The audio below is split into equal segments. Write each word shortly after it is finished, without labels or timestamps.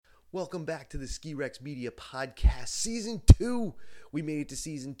Welcome back to the Ski Rex Media Podcast, Season 2. We made it to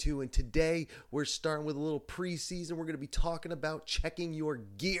Season 2, and today we're starting with a little preseason. We're going to be talking about checking your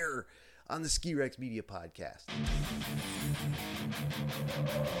gear on the Ski Rex Media Podcast.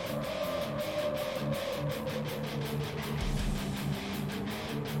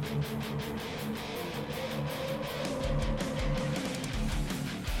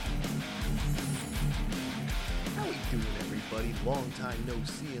 How we doing, everybody? Long time no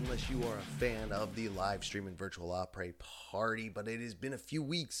see, unless you are a fan of the live stream and virtual opera party, but it has been a few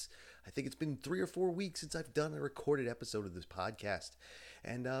weeks. I think it's been 3 or 4 weeks since I've done a recorded episode of this podcast,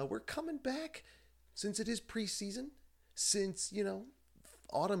 and we're coming back since it is preseason, since,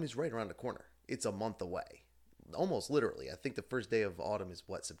 autumn is right around the corner. It's a month away, almost literally. I think the first day of autumn is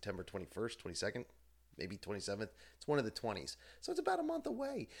September 21st, 22nd? Maybe 27th. It's one of the 20s. So it's about a month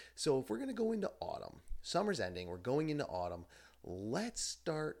away. So if we're going to go into autumn, summer's ending, we're going into autumn, let's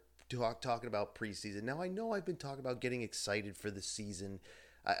start talking about preseason. Now, I know I've been talking about getting excited for the season.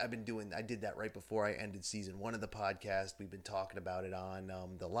 I did that right before I ended season 1 of the podcast. We've been talking about it on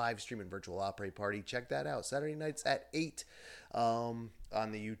the live stream and virtual opera party. Check that out. Saturday nights at 8 on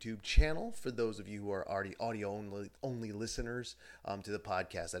the YouTube channel. For those of you who are already audio only listeners to the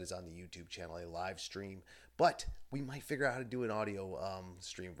podcast, that is on the YouTube channel, a live stream. But we might figure out how to do an audio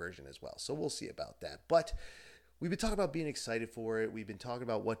stream version as well. So we'll see about that. But we've been talking about being excited for it. We've been talking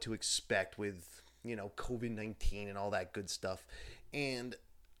about what to expect with, COVID-19 and all that good stuff. And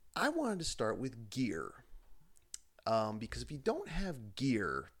I wanted to start with gear, because if you don't have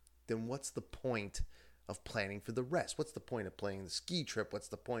gear, then what's the point of planning for the rest? What's the point of planning the ski trip? What's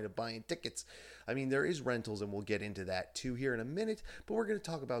the point of buying tickets? I mean, there is rentals, and we'll get into that too here in a minute, but we're going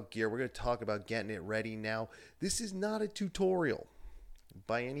to talk about gear. We're going to talk about getting it ready now. This is not a tutorial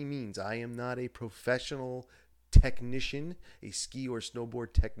by any means. I am not a professional technician, a ski or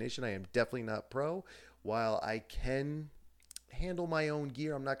snowboard technician. I am definitely not pro. While I can handle my own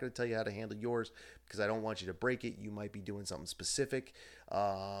gear, I'm not going to tell you how to handle yours because I don't want you to break it. You might be doing something specific.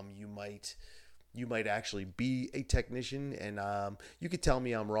 You might actually be a technician, and you could tell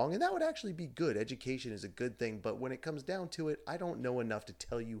me I'm wrong, and that would actually be good. Education is a good thing, but when it comes down to it, I don't know enough to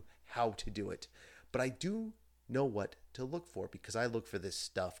tell you how to do it. But I do know what to look for because I look for this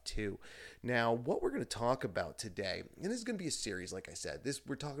stuff too. Now, what we're going to talk about today, and this is going to be a series, like I said,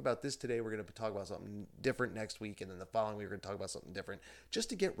 we're talking about this today. We're going to talk about something different next week, and then the following week we're going to talk about something different, just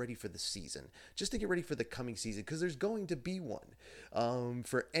to get ready for the season, just to get ready for the coming season, because there's going to be one.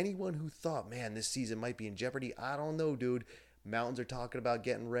 For anyone who thought, man, this season might be in jeopardy, I don't know, dude. Mountains are talking about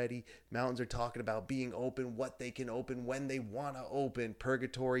getting ready. Mountains are talking about being open, what they can open, when they want to open.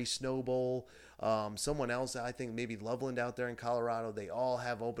 Purgatory, Snow Bowl, someone else, I think maybe Loveland out there in Colorado, they all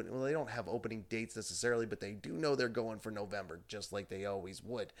have open. Well, they don't have opening dates necessarily, but they do know they're going for November, just like they always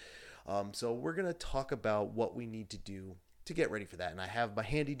would. So we're going to talk about what we need to do to get ready for that. And I have my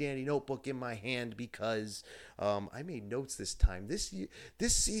handy dandy notebook in my hand because I made notes this time. This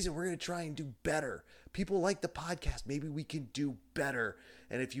season, we're going to try and do better. People like the podcast. Maybe we can do better.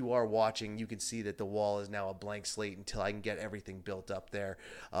 And if you are watching, you can see that the wall is now a blank slate until I can get everything built up there.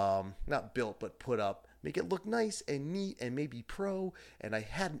 Not built, but put up. Make it look nice and neat and maybe pro. And I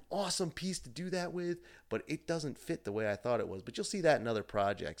had an awesome piece to do that with, but it doesn't fit the way I thought it was. But you'll see that in other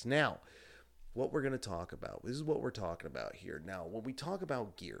projects. Now, what we're going to talk about. This is what we're talking about here. Now, when we talk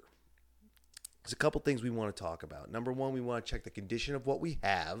about gear, there's a couple things we want to talk about. Number one, we want to check the condition of what we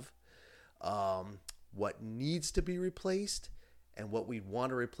have, what needs to be replaced, and what we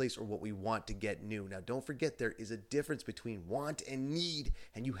want to replace or what we want to get new. Now, don't forget there is a difference between want and need,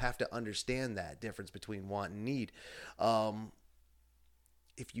 and you have to understand that difference between want and need.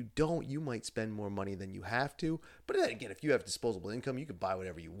 If you don't, you might spend more money than you have to. But then again, if you have disposable income, you can buy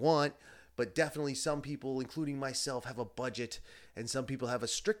whatever you want. But definitely some people, including myself, have a budget, and some people have a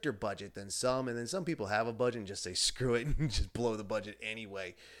stricter budget than some, and then some people have a budget and just say, screw it, and just blow the budget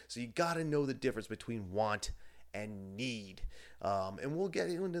anyway. So you got to know the difference between want and need. And we'll get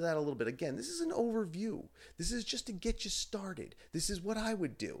into that a little bit. Again, this is an overview. This is just to get you started. This is what I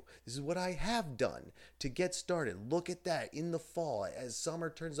would do. This is what I have done to get started. Look at that in the fall as summer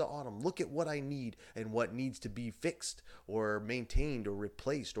turns to autumn. Look at what I need and what needs to be fixed or maintained or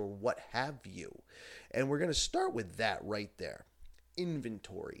replaced or what have you. And we're going to start with that right there.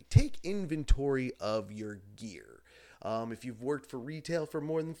 Inventory. Take inventory of your gear. If you've worked for retail for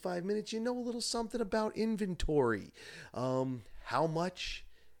more than 5 minutes, you know a little something about inventory. How much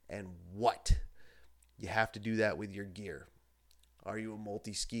and what. You have to do that with your gear. Are you a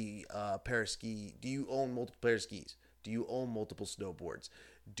multi-ski pair of ski? Do you own multiple pair of skis? Do you own multiple snowboards?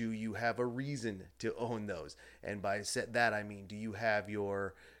 Do you have a reason to own those? And by that, I mean, do you have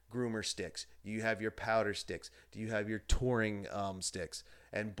your groomer sticks? Do you have your powder sticks? Do you have your touring sticks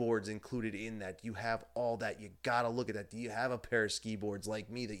and boards included in that? Do you have all that? You got to look at that. Do you have a pair of ski boards like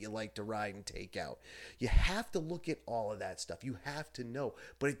me that you like to ride and take out? You have to look at all of that stuff. You have to know.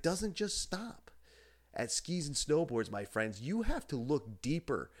 But it doesn't just stop at skis and snowboards, my friends. You have to look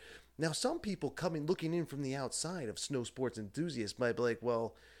deeper. Now, some people looking in from the outside of snow sports enthusiasts might be like,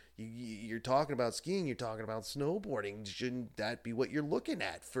 well, you're talking about skiing, you're talking about snowboarding. Shouldn't that be what you're looking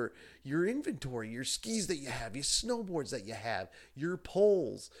at for your inventory, your skis that you have, your snowboards that you have, your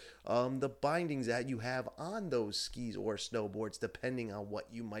poles, the bindings that you have on those skis or snowboards, depending on what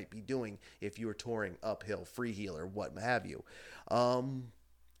you might be doing if you're touring uphill, freeheel, or what have you.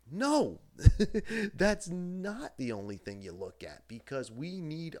 No, that's not the only thing you look at, because we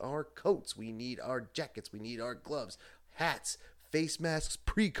need our coats, we need our jackets, we need our gloves, hats, face masks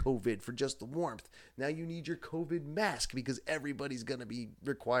pre-COVID for just the warmth. Now you need your COVID mask because everybody's going to be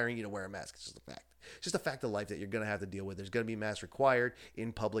requiring you to wear a mask. It's just a fact. It's just a fact of life that you're going to have to deal with. There's going to be masks required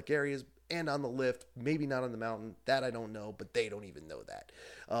in public areas and on the lift, maybe not on the mountain. That I don't know, but they don't even know that.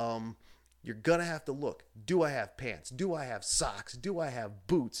 You're going to have to look. Do I have pants? Do I have socks? Do I have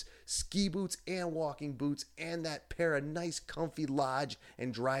boots? Ski boots and walking boots and that pair of nice comfy lodge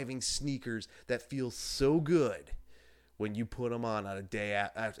and driving sneakers that feel so good when you put them on a day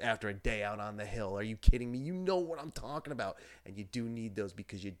after a day out on the hill. Are you kidding me? You know what I'm talking about. And you do need those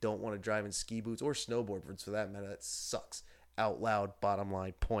because you don't want to drive in ski boots or snowboard boots for that matter. That sucks. Out loud, bottom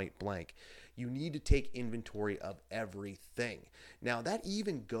line, point blank. You need to take inventory of everything. Now, that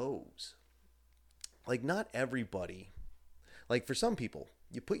even goes. Like, not everybody, like for some people,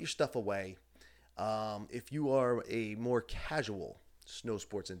 you put your stuff away. If you are a more casual snow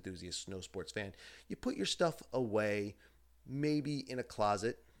sports enthusiast, snow sports fan, you put your stuff away, maybe in a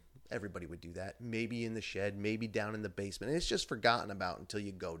closet. Everybody would do that. Maybe in the shed, maybe down in the basement. And it's just forgotten about until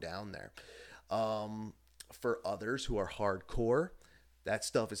you go down there. For others who are hardcore, that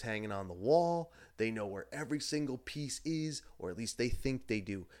stuff is hanging on the wall. They know where every single piece is, or at least they think they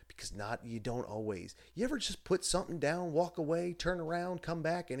do, because you don't always. You ever just put something down, walk away, turn around, come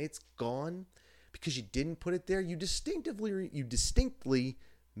back, and it's gone because you didn't put it there? You distinctively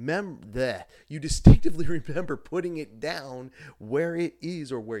remember putting it down where it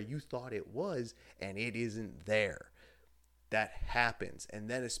is or where you thought it was, and it isn't there. That happens. And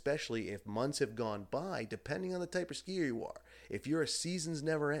then especially if months have gone by, depending on the type of skier you are. If you're a season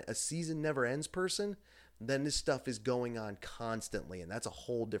never ends person, then this stuff is going on constantly, and that's a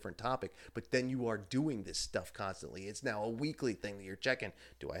whole different topic. But then you are doing this stuff constantly. It's now a weekly thing that you're checking.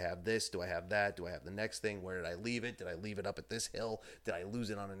 Do I have this? Do I have that? Do I have the next thing? Where did I leave it? Did I leave it up at this hill? Did I lose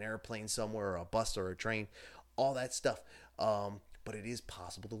it on an airplane somewhere, or a bus or a train? All that stuff. But it is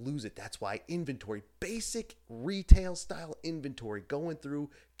possible to lose it. That's why inventory, basic retail style inventory, going through,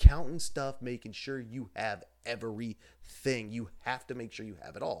 counting stuff, making sure you have everything. You have to make sure you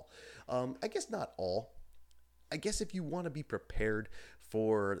have it all. I guess not all. I guess if you want to be prepared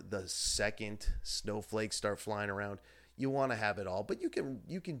for the second snowflakes start flying around, you want to have it all. But you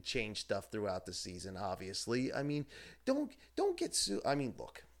can change stuff throughout the season, obviously. I mean, don't get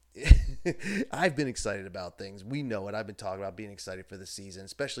look. I've been excited about things. We know it. I've been talking about being excited for the season,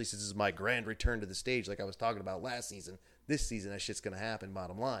 especially since this is my grand return to the stage like I was talking about last season. This season, that shit's going to happen,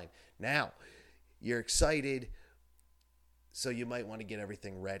 bottom line. Now, you're excited, so you might want to get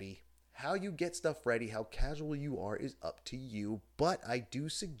everything ready. How you get stuff ready, how casual you are, is up to you. But I do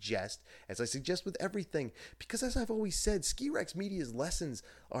suggest, as I suggest with everything, because as I've always said, Ski Rex Media's lessons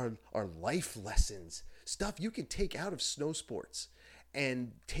are life lessons. Stuff you can take out of snow sports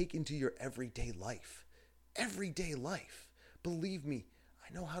and take into your everyday life. Everyday life. Believe me,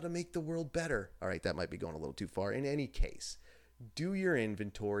 I know how to make the world better. All right, that might be going a little too far. In any case, do your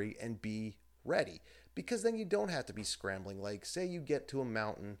inventory and be ready, because then you don't have to be scrambling. Like, say you get to a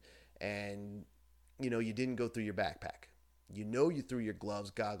mountain and, you didn't go through your backpack. You threw your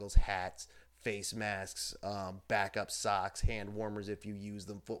gloves, goggles, hats, face masks, backup socks, hand warmers if you use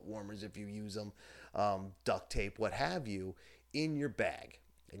them, foot warmers if you use them, duct tape, what have you, in your bag.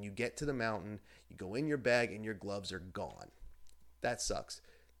 And you get to the mountain, you go in your bag and your gloves are gone. That sucks.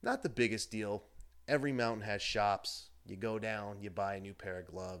 Not the biggest deal. Every mountain has shops. You go down, you buy a new pair of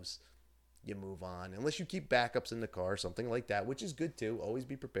gloves, you move on. Unless you keep backups in the car, something like that, which is good too. Always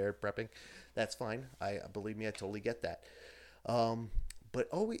be prepared, prepping. That's fine. Believe me, I totally get that. But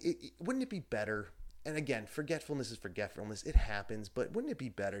wouldn't it be better? And again, forgetfulness is forgetfulness. It happens, but wouldn't it be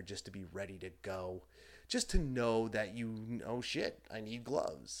better just to be ready to go? Just to know that shit, I need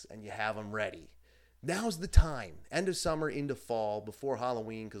gloves, and you have them ready. Now's the time. End of summer into fall before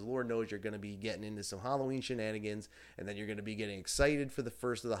Halloween, because Lord knows you're going to be getting into some Halloween shenanigans, and then you're going to be getting excited for the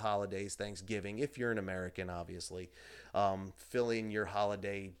first of the holidays, Thanksgiving, if you're an American, obviously. Fill in your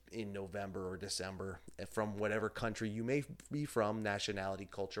holiday in November or December from whatever country you may be from, nationality,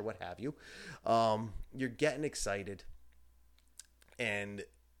 culture, what have you. You're getting excited, and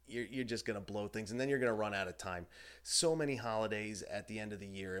you're just going to blow things, and then you're going to run out of time. So many holidays at the end of the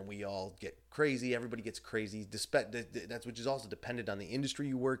year, and we all get crazy. Everybody gets crazy. That's which is also dependent on the industry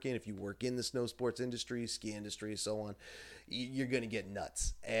you work in. If you work in the snow sports industry, ski industry, so on, you're going to get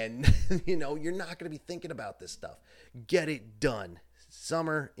nuts. And, you're not going to be thinking about this stuff. Get it done.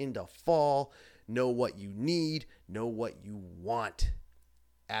 Summer into fall. Know what you need. Know what you want.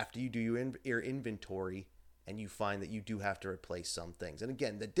 After you do your inventory, and you find that you do have to replace some things. And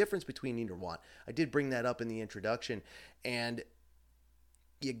again, the difference between need and want, I did bring that up in the introduction, and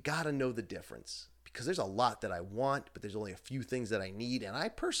you got to know the difference, because there's a lot that I want, but there's only a few things that I need, and I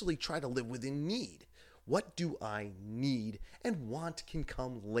personally try to live within need. What do I need? And want can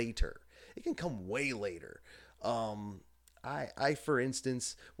come later. It can come way later. I for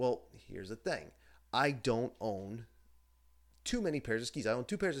instance, well, here's the thing. I don't own too many pairs of skis. I own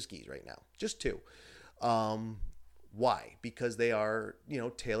 2 pairs of skis right now, just 2. Why? Because they are,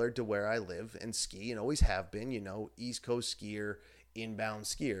 tailored to where I live and ski, and always have been, East Coast skier, inbound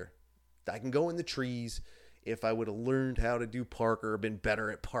skier. I can go in the trees. If I would have learned how to do park or been better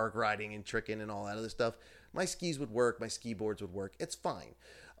at park riding and tricking and all that other stuff, my skis would work, my ski boards would work. It's fine.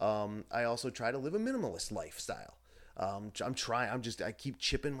 I also try to live a minimalist lifestyle. I keep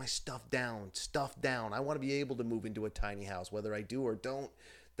chipping my stuff down. I want to be able to move into a tiny house, whether I do or don't.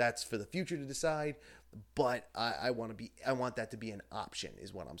 That's for the future to decide, but I want that to be an option,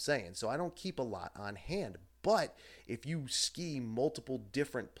 is what I'm saying. So I don't keep a lot on hand. But if you ski multiple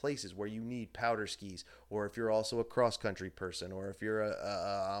different places where you need powder skis, or if you're also a cross-country person, or if you're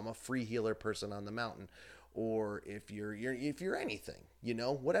a free heeler person on the mountain, or if you're anything,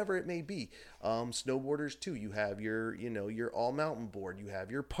 whatever it may be. Snowboarders too, you have your all mountain board, you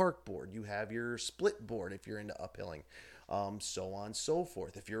have your park board, you have your split board if you're into uphilling. So on and so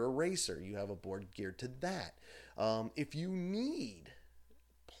forth. If you're a racer, you have a board geared to that. If you need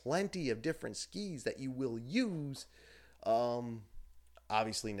plenty of different skis that you will use,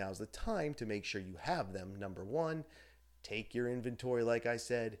 obviously now's the time to make sure you have them. Number one, take your inventory, like I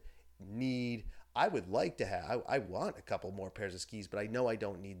said. I would like to have, I want a couple more pairs of skis, but I know I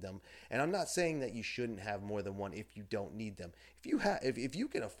don't need them. And I'm not saying that you shouldn't have more than one if you don't need them. If you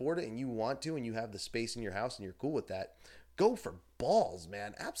can afford it and you want to, and you have the space in your house and you're cool with that, go for balls,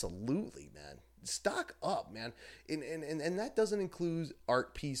 man. Absolutely, man. Stock up, man. And that doesn't include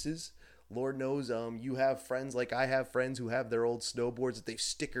art pieces. Lord knows, you have friends, like I have friends who have their old snowboards that they've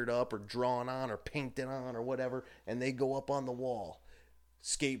stickered up or drawn on or painted on or whatever, and they go up on the wall.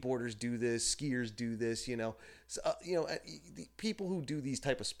 Skateboarders do this, skiers do this, So, the people who do these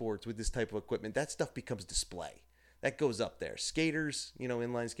type of sports with this type of equipment, that stuff becomes display. That goes up there. Skaters,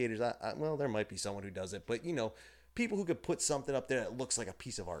 inline skaters, well, there might be someone who does it, but, people who could put something up there that looks like a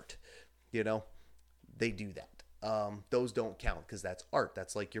piece of art, they do that. Those don't count because that's art.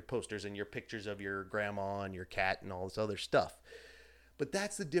 That's like your posters and your pictures of your grandma and your cat and all this other stuff. But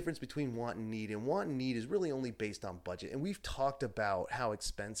that's the difference between want and need. And want and need is really only based on budget. And we've talked about how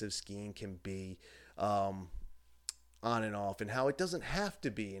expensive skiing can be on and off, and how it doesn't have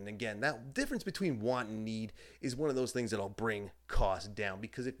to be. And again, that difference between want and need is one of those things that'll bring costs down.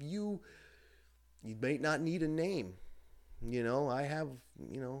 Because if you may not need a name. I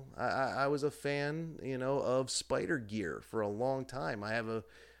was a fan, of spider gear for a long time. I have a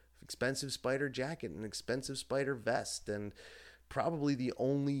expensive spider jacket, an expensive spider vest, and probably the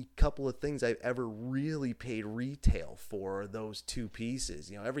only couple of things I've ever really paid retail for are those 2 pieces.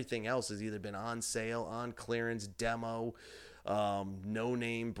 Everything else has either been on sale, on clearance, demo, no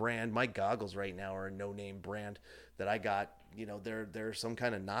name brand. My goggles right now are a no name brand that I got. They're some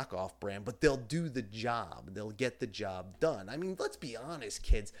kind of knockoff brand, but they'll do the job. They'll get the job done. I mean, let's be honest,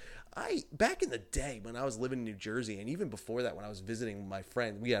 kids. Back in the day when I was living in New Jersey, and even before that when I was visiting my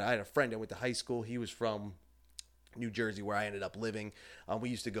friend, I had a friend I went to high school. He was from New Jersey, where I ended up living. We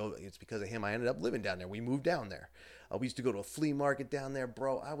used to go, it's because of him I ended up living down there. We moved down there. We used to go to a flea market down there,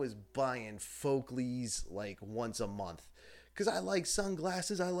 bro. I was buying Folkleys like once a month. Because I like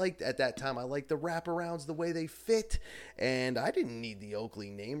sunglasses. At that time, I liked the wraparounds, the way they fit. And I didn't need the Oakley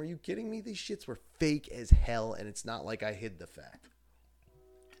name. Are you kidding me? These shits were fake as hell, and it's not like I hid the fact.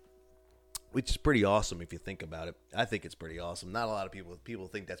 which is pretty awesome if you think about it. I think it's pretty awesome. Not a lot of people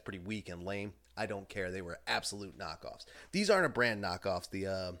think that's pretty weak and lame. I don't care. They were absolute knockoffs. These aren't a brand knockoffs.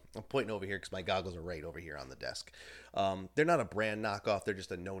 I'm pointing over here because my goggles are right over here on the desk. They're not a brand knockoff. They're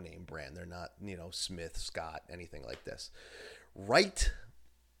just a no-name brand. They're not, Smith, Scott, anything like this. Right?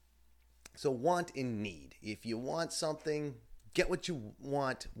 So want and need. If you want something, get what you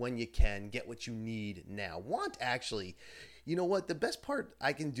want when you can. Get what you need now. Want actually... You know what? The best part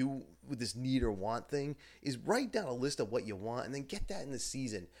I can do with this need or want thing is write down a list of what you want and then get that in the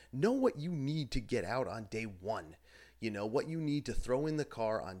season. Know what you need to get out on day one. What you need to throw in the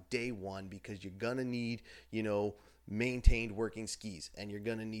car on day one, because you're going to need, maintained working skis, and you're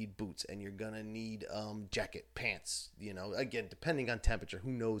going to need boots, and you're going to need jacket, pants, again, depending on temperature.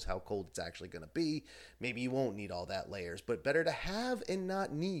 Who knows how cold it's actually going to be. Maybe you won't need all that layers, but better to have and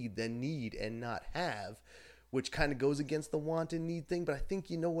not need than need and not have, which kind of goes against the want and need thing, but I think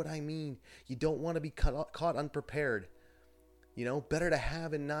you know what I mean. You don't want to be caught unprepared. Better to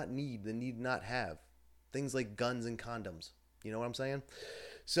have and not need than need not have. Things like guns and condoms. You know what I'm saying?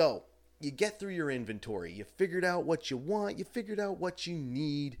 So, you get through your inventory. You figured out what you want. You figured out what you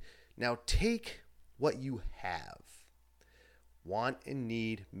need. Now take what you have. Want and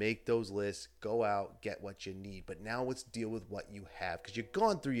need, make those lists, go out, get what you need. But now let's deal with what you have, because you've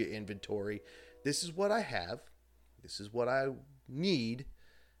gone through your inventory. This is what I have, this is what I need,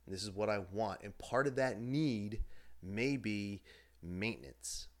 and this is what I want. And part of that need may be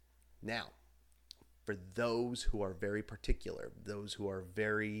maintenance. Now, for those who are very particular, those who are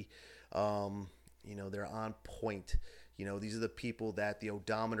very, they're on point. These are the people that the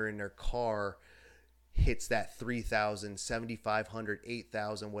odometer in their car hits that 3,000, 7,500,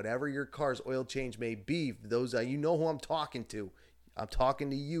 8,000, whatever your car's oil change may be. Those who I'm talking to. I'm talking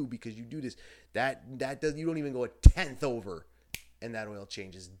to you because you do this. That does, you don't even go a tenth over, and that oil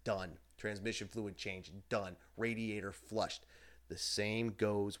change is done. Transmission fluid change done. Radiator flushed. The same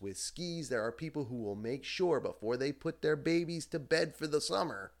goes with skis. There are people who will make sure before they put their babies to bed for the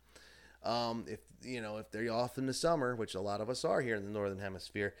summer, if they're off in the summer, which a lot of us are here in the Northern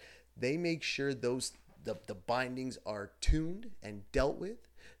Hemisphere, they make sure the bindings are tuned and dealt with.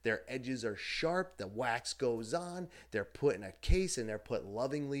 Their edges are sharp. The wax goes on. They're put in a case, and they're put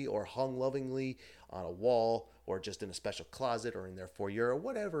lovingly or hung lovingly on a wall, or just in a special closet, or in their foyer, or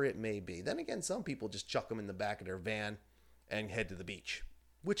whatever it may be. Then again, some people just chuck them in the back of their van and head to the beach,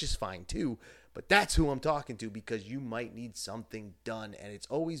 which is fine too. But that's who I'm talking to, because you might need something done, and it's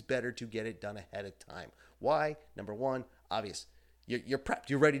always better to get it done ahead of time. Why? Number one, obvious. You're prepped.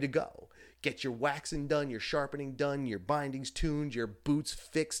 You're ready to go. Get your waxing done, your sharpening done, your bindings tuned, your boots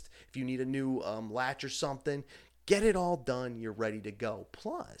fixed. If you need a new latch or something, get it all done. You're ready to go.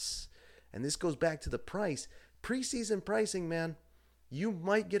 Plus, and this goes back to the price, preseason pricing, man, you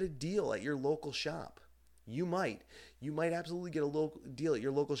might get a deal at your local shop. You might absolutely get a local deal at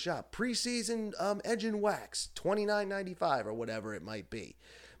your local shop. Preseason edge and wax, $29.95 or whatever it might be.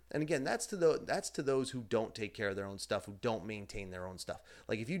 And again, that's to those who don't take care of their own stuff, who don't maintain their own stuff.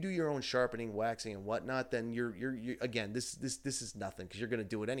 Like if you do your own sharpening, waxing, and whatnot, then you're again, this is nothing, because you're going to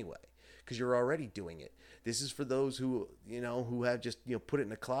do it anyway, because you're already doing it. This is for those who who have just put it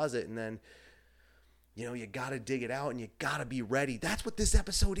in a closet, and then you got to dig it out, and you got to be ready. That's what this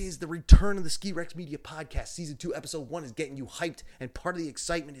episode is. The return of the Ski Rex Media Podcast. Season 2, Episode 1 is getting you hyped, and part of the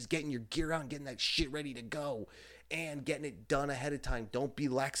excitement is getting your gear out and getting that shit ready to go. And getting it done ahead of time. Don't be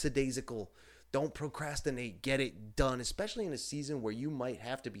lackadaisical. Don't procrastinate. Get it done, especially in a season where you might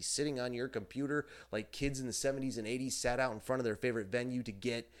have to be sitting on your computer like kids in the 70s and 80s sat out in front of their favorite venue to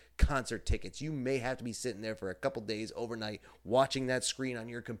get concert tickets. You may have to be sitting there for a couple days overnight watching that screen on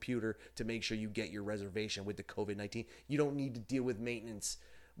your computer to make sure you get your reservation with the COVID-19. You don't need to deal with maintenance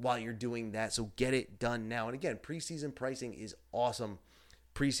while you're doing that, so get it done now. And again, preseason pricing is awesome.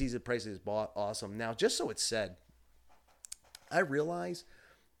 Preseason pricing is awesome. Now, just so it's said, I realize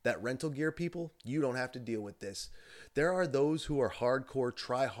that rental gear people, you don't have to deal with this. There are those who are hardcore,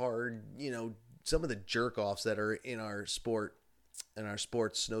 try hard, some of the jerk offs that are in our sports,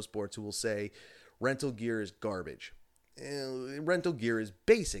 snow sports, who will say rental gear is garbage. Rental gear is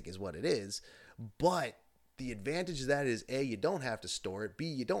basic is what it is, but the advantage of that is A, you don't have to store it. B,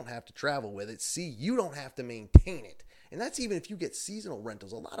 you don't have to travel with it. C, you don't have to maintain it. And that's even if you get seasonal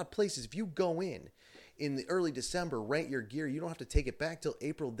rentals. A lot of places, if you go in the early December, rent your gear, you don't have to take it back till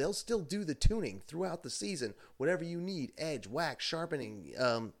April. They'll still do the tuning throughout the season, whatever you need, edge, wax, sharpening,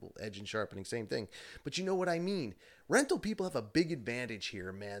 edge and sharpening, same thing. But you know what I mean. Rental people have a big advantage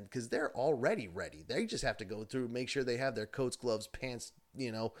here, man, because they're already ready. They just have to go through, make sure they have their coats, gloves, pants,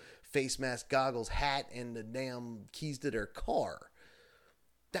 face mask, goggles, hat, and the damn keys to their car.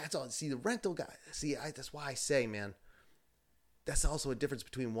 That's all. See, the rental guy. See, that's why I say, man, that's also a difference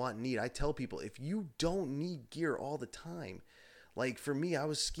between want and need. I tell people, if you don't need gear all the time, like for me, I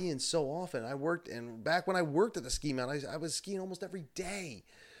was skiing so often. And back when I worked at the ski mountain, I was skiing almost every day,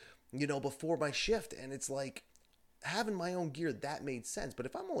 before my shift. And it's like having my own gear, that made sense. But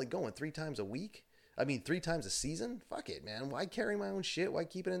if I'm only going 3 times a season, fuck it, man. Why carry my own shit? Why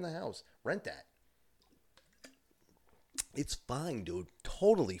keep it in the house? Rent that. It's fine, dude.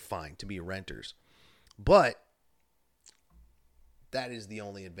 Totally fine to be renters. But that is the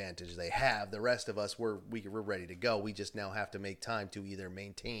only advantage they have. The rest of us, we're ready to go. We just now have to make time to either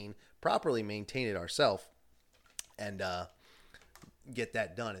properly maintain it ourselves and get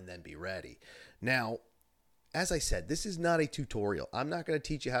that done and then be ready. Now, as I said, this is not a tutorial. I'm not going to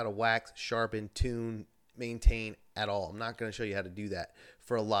teach you how to wax, sharpen, tune, maintain at all. I'm not going to show you how to do that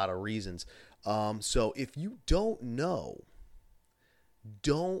for a lot of reasons. So if you don't know,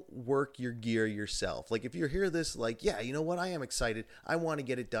 don't work your gear yourself. Like if you hear this, like, yeah, you know what? I am excited. I want to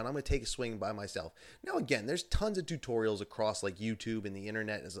get it done. I'm going to take a swing by myself. Now, again, there's tons of tutorials across like YouTube and the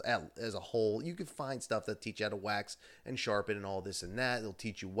internet as a whole. You can find stuff that teach you how to wax and sharpen and all this and that. They'll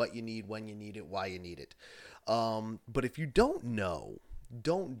teach you what you need, when you need it, why you need it. But if you don't know,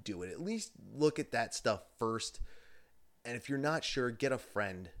 don't do it. At least look at that stuff first. And if you're not sure, get a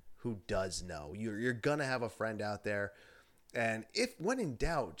friend who does know. You're going to have a friend out there. And when in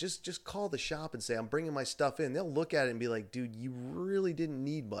doubt, just call the shop and say, I'm bringing my stuff in. They'll look at it and be like, dude, you really didn't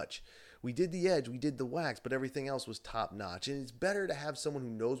need much. We did the edge, we did the wax, but everything else was top notch. And it's better to have someone who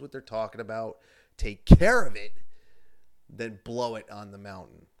knows what they're talking about take care of it than blow it on the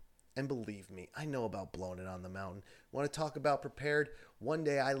mountain. And believe me, I know about blowing it on the mountain. Want to talk about prepared? One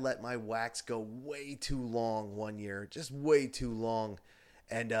day I let my wax go way too long one year, just way too long.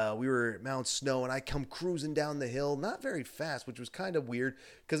 And we were at Mount Snow, and I come cruising down the hill, not very fast, which was kind of weird,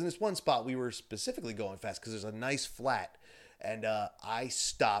 because in this one spot, we were specifically going fast, because there's a nice flat, and I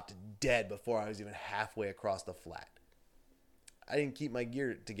stopped dead before I was even halfway across the flat. I didn't keep my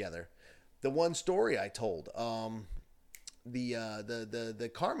gear together. The one story I told,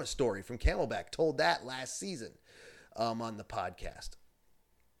 the Karma story from Camelback, told that last season on the podcast.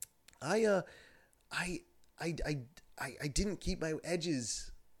 I didn't keep my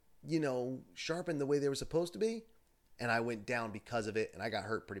edges, sharpened the way they were supposed to be. And I went down because of it. And I got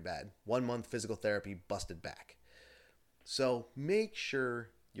hurt pretty bad. 1 month physical therapy, busted back. So make sure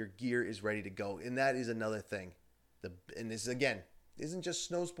your gear is ready to go. And that is another thing. And this, again, isn't just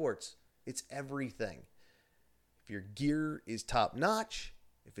snow sports. It's everything. If your gear is top notch,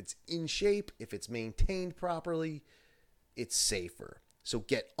 if it's in shape, if it's maintained properly, it's safer. So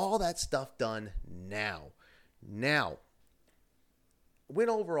get all that stuff done now. Now,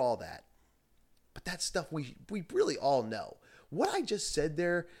 went over all that, but that stuff we really all know. What I just said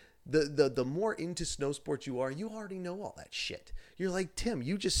there, the more into snow sports you are, you already know all that shit. You're like, Tim,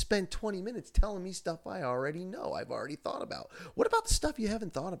 you just spent 20 minutes telling me stuff I already know, I've already thought about. What about the stuff you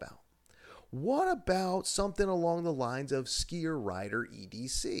haven't thought about? What about something along the lines of Skier Rider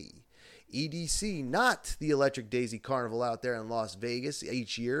EDC? EDC, not the Electric Daisy Carnival out there in Las Vegas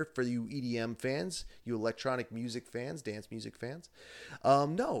each year for you EDM fans, you electronic music fans, dance music fans.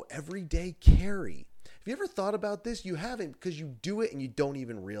 No, everyday carry. Have you ever thought about this? You haven't, because you do it and you don't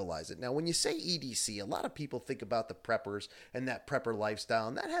even realize it. Now, when you say EDC, a lot of people think about the preppers and that prepper lifestyle,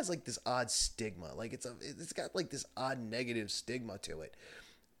 and that has like this odd stigma. Like it's got like this odd negative stigma to it.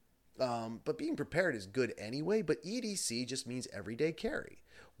 But being prepared is good anyway, but EDC just means everyday carry.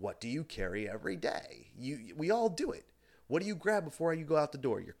 What do you carry every day? We all do it. What do you grab before you go out the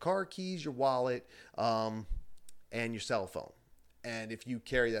door? Your car keys, your wallet, and your cell phone. And if you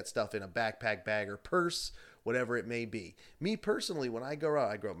carry that stuff in a backpack, bag, or purse, whatever it may be. Me personally, when I go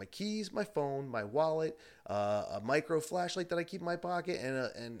out, I grab my keys, my phone, my wallet, a micro flashlight that I keep in my pocket, and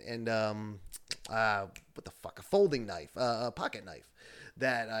a folding knife, a pocket knife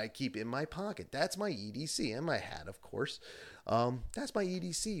that I keep in my pocket. That's my EDC, and my hat, of course. That's my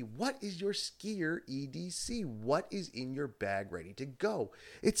EDC. What is your skier EDC? What is in your bag ready to go?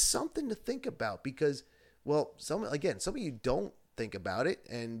 It's something to think about because, well, some of you don't think about it,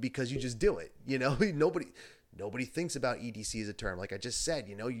 and because you just do it. Nobody thinks about EDC as a term. Like I just said,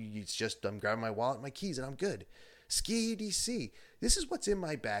 it's just I'm grabbing my wallet and my keys and I'm good. Ski EDC. This is what's in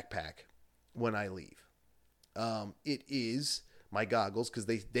my backpack when I leave. It is my goggles, because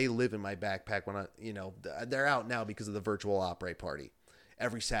they live in my backpack when they're out now because of the virtual opera party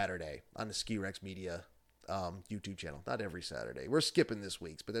every Saturday on the Ski Rex Media YouTube channel. Not every Saturday. We're skipping this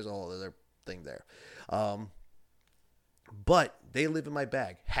week's, but there's a whole other thing there. But they live in my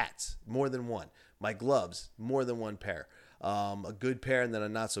bag. Hats, more than one. My gloves, more than one pair. a good pair, and then a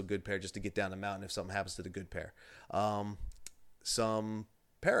not so good pair just to get down the mountain if something happens to the good pair. Some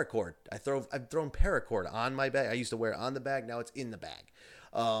paracord. I've thrown paracord on my bag. I used to wear it on the bag. Now it's in the bag.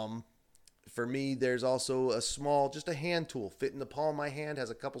 For me, there's also a small, just a hand tool, fit in the palm of my hand,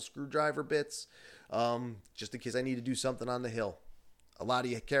 has a couple screwdriver bits, just in case I need to do something on the hill. A lot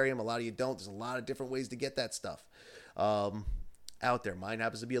of you carry them, a lot of you don't. There's a lot of different ways to get that stuff out there. Mine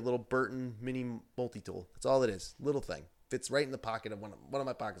happens to be a little Burton mini multi-tool. That's all it is. Little thing. Fits right in the pocket of one of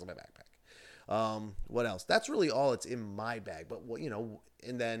my pockets of my backpack. What else? That's really all it's in my bag. But,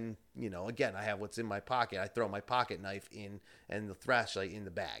 and then, again, I have what's in my pocket. I throw my pocket knife in and the flashlight in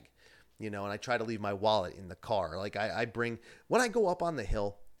the bag, and I try to leave my wallet in the car. Like I bring, when I go up on the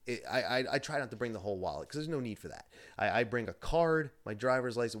hill, I try not to bring the whole wallet because there's no need for that. I bring a card, my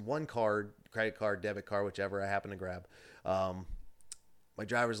driver's license, one card, credit card, debit card, whichever I happen to grab, my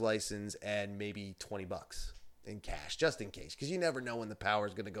driver's license, and maybe $20 in cash, just in case, because you never know when the power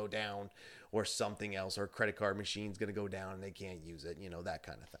is going to go down or something else, or a credit card machine's going to go down and they can't use it, that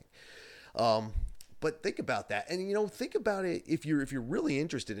kind of thing. But think about that, and think about it if you're really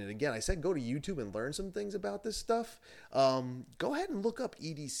interested in it. Again, I said go to YouTube and learn some things about this stuff. Go ahead and look up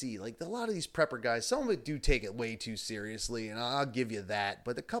EDC. Like a lot of these prepper guys, some of it do take it way too seriously, and I'll give you that.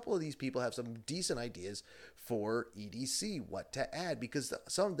 But a couple of these people have some decent ideas for EDC, what to add, because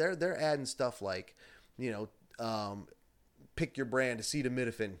some they're adding stuff like, pick your brand: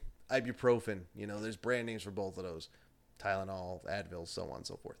 acetaminophen, ibuprofen. There's brand names for both of those. Tylenol, Advil, so on and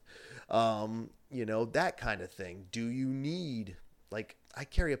so forth. That kind of thing. Do you need, I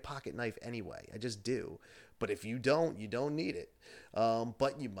carry a pocket knife anyway. I just do. But if you don't need it.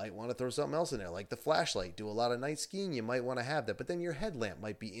 But you might want to throw something else in there, like the flashlight. Do a lot of night skiing, you might want to have that. But then your headlamp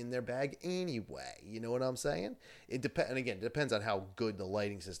might be in their bag anyway. You know what I'm saying? And again, it depends on how good the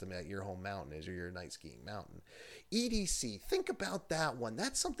lighting system at your home mountain is, or your night skiing mountain. EDC, think about that one.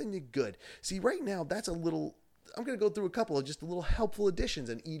 That's something good. See, right now, I'm going to go through a couple of just little helpful additions,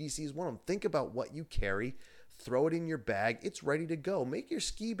 and EDC is one of them. Think about what you carry, throw it in your bag, it's ready to go. Make your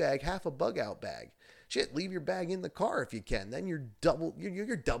ski bag half a bug out bag. Shit, leave your bag in the car if you can. Then you're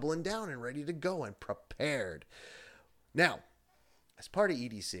doubling down and ready to go and prepared. Now, as part of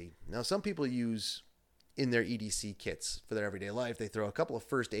EDC, some people use in their EDC kits for their everyday life, they throw a couple of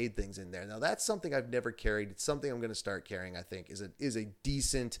first aid things in there. Now, that's something I've never carried. It's something I'm going to start carrying, I think, is a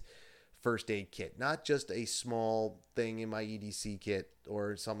decent first aid kit, not just a small thing in my EDC kit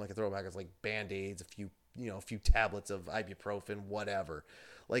or something I can throw back as like Band-Aids, a few tablets of ibuprofen, whatever.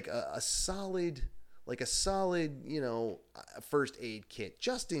 Like a solid, first aid kit,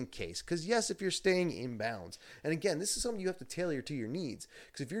 just in case. Because yes, if you're staying inbounds, and again, this is something you have to tailor to your needs.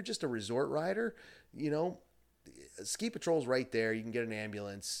 Because if you're just a resort rider, ski patrol's right there. You can get an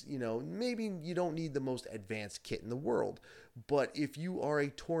ambulance. Maybe you don't need the most advanced kit in the world. But if you are a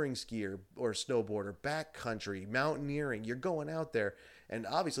touring skier or snowboarder, backcountry, mountaineering, you're going out there, and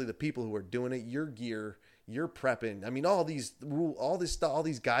obviously the people who are doing it, your gear, you're prepping. I mean, all these stuff, all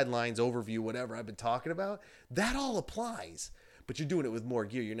these guidelines, overview, whatever I've been talking about, that all applies. But you're doing it with more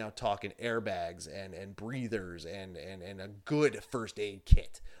gear. You're now talking airbags and breathers and a good first aid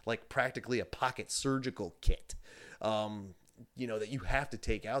kit, like practically a pocket surgical kit. That you have to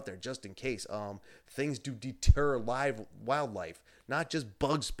take out there just in case. Things do deter wildlife, not just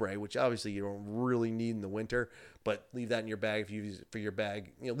bug spray, which obviously you don't really need in the winter, but leave that in your bag if you use it for your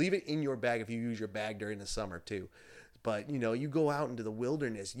bag. Leave it in your bag if you use your bag during the summer too. But, you go out into the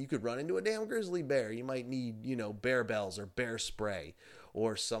wilderness, you could run into a damn grizzly bear. You might need, bear bells or bear spray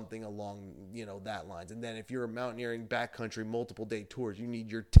or something along, that lines. And then if you're a mountaineering backcountry multiple day tours, you need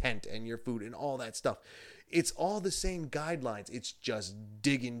your tent and your food and all that stuff. It's all the same guidelines. It's just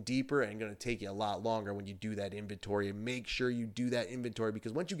digging deeper and going to take you a lot longer when you do that inventory. And make sure you do that inventory,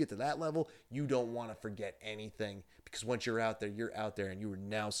 because once you get to that level, you don't want to forget anything. Because once you're out there and you are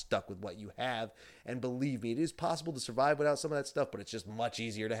now stuck with what you have. And believe me, it is possible to survive without some of that stuff, but it's just much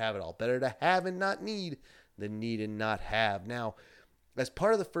easier to have it all. Better to have and not need than need and not have. Now, as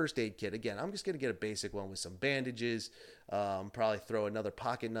part of the first aid kit, again, I'm just going to get a basic one with some bandages, probably throw another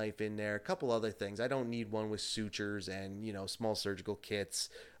pocket knife in there, a couple other things. I don't need one with sutures and, small surgical kits,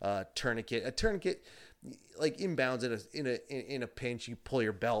 tourniquet. A tourniquet, like inbounds in a pinch, you pull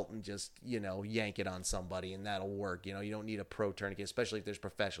your belt and just, yank it on somebody and that'll work. You don't need a pro tourniquet, especially if there's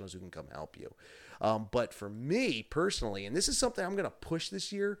professionals who can come help you. But for me personally, and this is something I'm going to push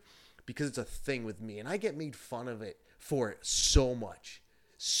this year because it's a thing with me and I get made fun of it for it so much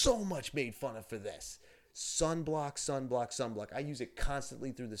made fun of for this. Sunblock. I use it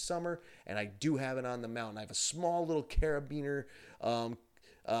constantly through the summer, and I do have it on the mountain. I have a small little carabiner, little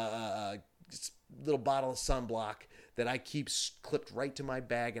bottle of sunblock that I keep clipped right to my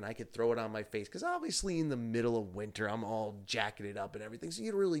bag and I could throw it on my face. Because obviously in the middle of winter, I'm all jacketed up and everything, so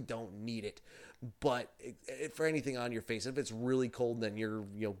you really don't need it. But for anything on your face, if it's really cold, then you're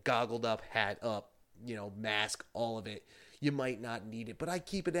goggled up, hat up, mask, all of it. You might not need it, but I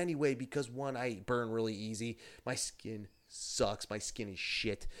keep it anyway because one, I burn really easy. My skin sucks. My skin is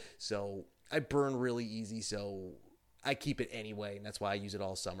shit. So I burn really easy. So I keep it anyway, and that's why I use it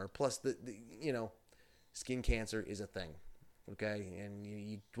all summer. Plus, the skin cancer is a thing. Okay, and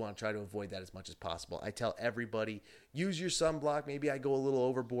you want to try to avoid that as much as possible. I tell everybody, use your sunblock. Maybe I go a little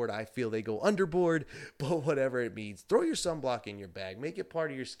overboard. I feel they go underboard, but whatever it means. Throw your sunblock in your bag. Make it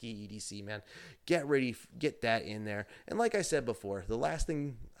part of your ski EDC, man. Get ready. Get that in there. And like I said before, the last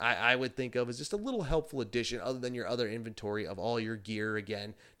thing I would think of is just a little helpful addition other than your other inventory of all your gear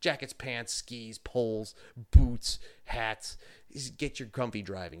again. Jackets, pants, skis, poles, boots, hats. Get your comfy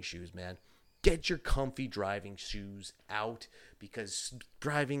driving shoes, man. Get your comfy driving shoes out because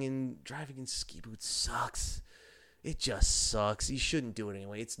driving in ski boots sucks. It just sucks. You shouldn't do it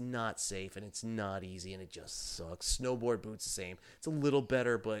anyway. It's not safe and it's not easy and it just sucks. Snowboard boots the same. It's a little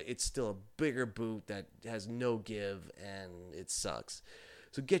better, but it's still a bigger boot that has no give and it sucks.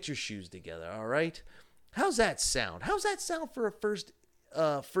 So get your shoes together, all right? How's that sound? How's that sound for a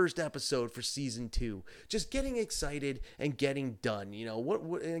first episode for season 2? Just getting excited and getting done.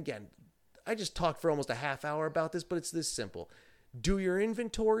 And again, I just talked for almost a half hour about this, but it's this simple. Do your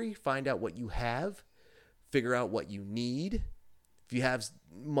inventory, find out what you have, figure out what you need. If you have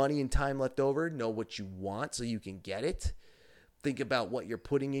money and time left over, know what you want so you can get it. Think about what you're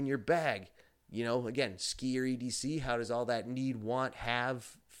putting in your bag. Again, ski or EDC, how does all that need, want,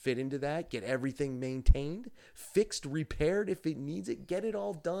 have fit into that? Get everything maintained, fixed, repaired if it needs it. Get it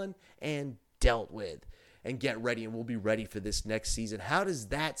all done and dealt with. And get ready, and we'll be ready for this next season. How does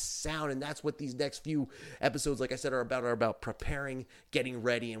that sound? And that's what these next few episodes, like I said, are about preparing, getting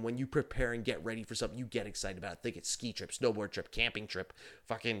ready. And when you prepare and get ready for something, you get excited about it. Think it's ski trip, snowboard trip, camping trip,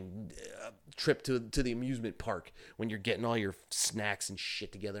 fucking trip to the amusement park when you're getting all your snacks and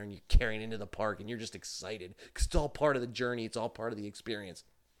shit together and you're carrying into the park and you're just excited because it's all part of the journey. It's all part of the experience.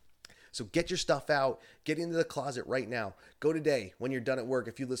 So get your stuff out, get into the closet right now. Go today when you're done at work.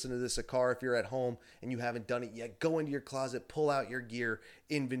 If you listen to this in a car, if you're at home and you haven't done it yet, go into your closet, pull out your gear,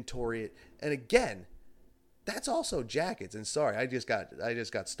 inventory it. And again, that's also jackets. And sorry, I just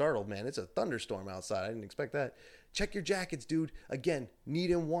got startled, man. It's a thunderstorm outside. I didn't expect that. Check your jackets, dude. Again,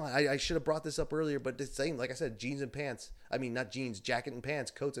 need and want. I should have brought this up earlier, but the same, like I said, jeans and pants. I mean, not jeans, jacket and pants,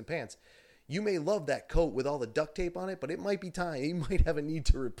 coats and pants. You may love that coat with all the duct tape on it, but it might be time. You might have a need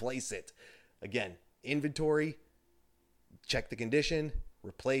to replace it. Again, inventory, check the condition,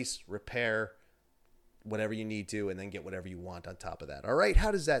 replace, repair, whatever you need to, and then get whatever you want on top of that. All right,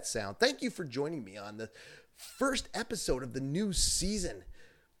 how does that sound? Thank you for joining me on the first episode of the new season.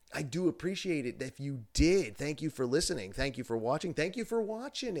 I do appreciate it if you did. Thank you for listening. Thank you for watching. Thank you for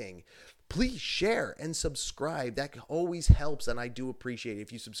watching. Please share and subscribe. That always helps, and I do appreciate it.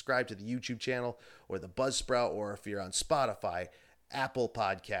 If you subscribe to the YouTube channel or the Buzzsprout, or if you're on Spotify, Apple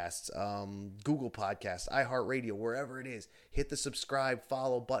Podcasts, Google Podcasts, iHeartRadio, wherever it is, hit the subscribe,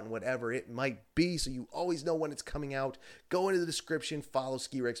 follow button, whatever it might be, so you always know when it's coming out. Go into the description, follow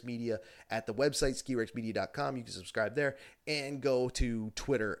Ski Rex Media at the website, skirexmedia.com. You can subscribe there, and go to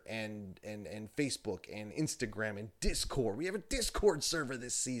Twitter and Facebook and Instagram and Discord. We have a Discord server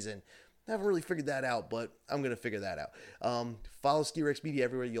this season. I haven't really figured that out, but I'm going to figure that out. Follow Ski Rex Media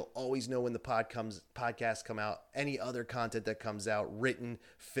everywhere. You'll always know when the podcasts come out. Any other content that comes out, written,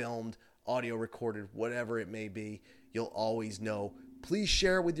 filmed, audio recorded, whatever it may be, you'll always know. Please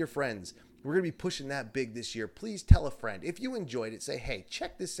share it with your friends. We're going to be pushing that big this year. Please tell a friend. If you enjoyed it, say, hey,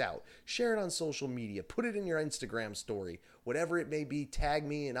 check this out. Share it on social media. Put it in your Instagram story. Whatever it may be, tag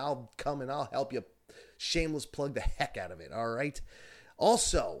me, and I'll come and I'll help you shameless plug the heck out of it, all right?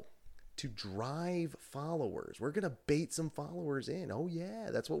 Also, to drive followers. We're going to bait some followers in. Oh, yeah,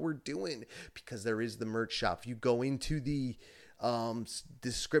 that's what we're doing because there is the merch shop. If you go into the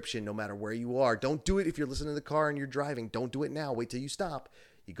description, no matter where you are, don't do it if you're listening to the car and you're driving. Don't do it now. Wait till you stop.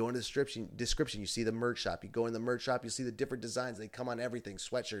 You go into the description, you see the merch shop. You go in the merch shop, you see the different designs. They come on everything,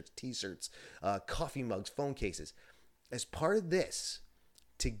 sweatshirts, T-shirts, coffee mugs, phone cases. As part of this,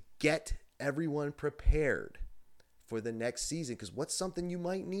 to get everyone prepared for the next season, because what's something you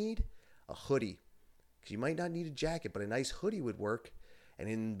might need? A hoodie, because you might not need a jacket, but a nice hoodie would work. And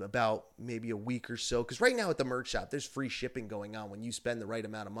in about maybe a week or so, because right now at the merch shop, there's free shipping going on when you spend the right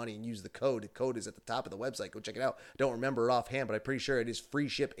amount of money and use the code. The code is at the top of the website. Go check it out. I don't remember it offhand, but I'm pretty sure it is free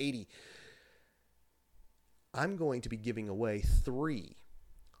ship 80. I'm going to be giving away 3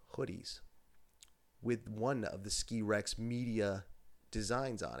 hoodies. with one of the Ski Rex media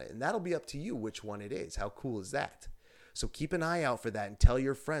designs on it. And that'll be up to you which one it is. How cool is that? So keep an eye out for that and tell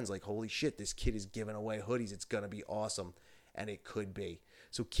your friends, like, holy shit, this kid is giving away hoodies. It's going to be awesome. And it could be.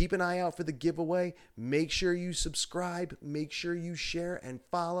 So keep an eye out for the giveaway. Make sure you subscribe. Make sure you share and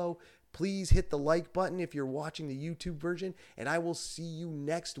follow. Please hit the like button if you're watching the YouTube version. And I will see you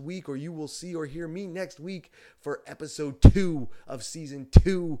next week, or you will see or hear me next week for episode 2 of season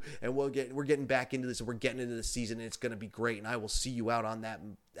 2. And we're getting back into this, and we're getting into the season, and it's going to be great. And I will see you out in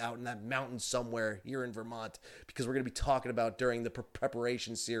that mountain somewhere here in Vermont, because we're going to be talking about during the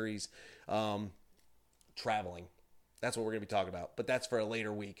preparation series, traveling. That's what we're going to be talking about. But that's for a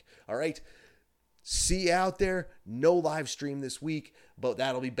later week. All right. See you out there. No live stream this week, but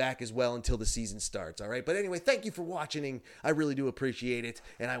that'll be back as well until the season starts. All right. But anyway, thank you for watching. I really do appreciate it.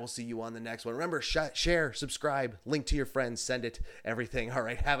 And I will see you on the next one. Remember, share, subscribe, link to your friends, send it, everything. All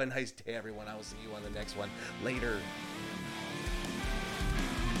right. Have a nice day, everyone. I will see you on the next one. Later.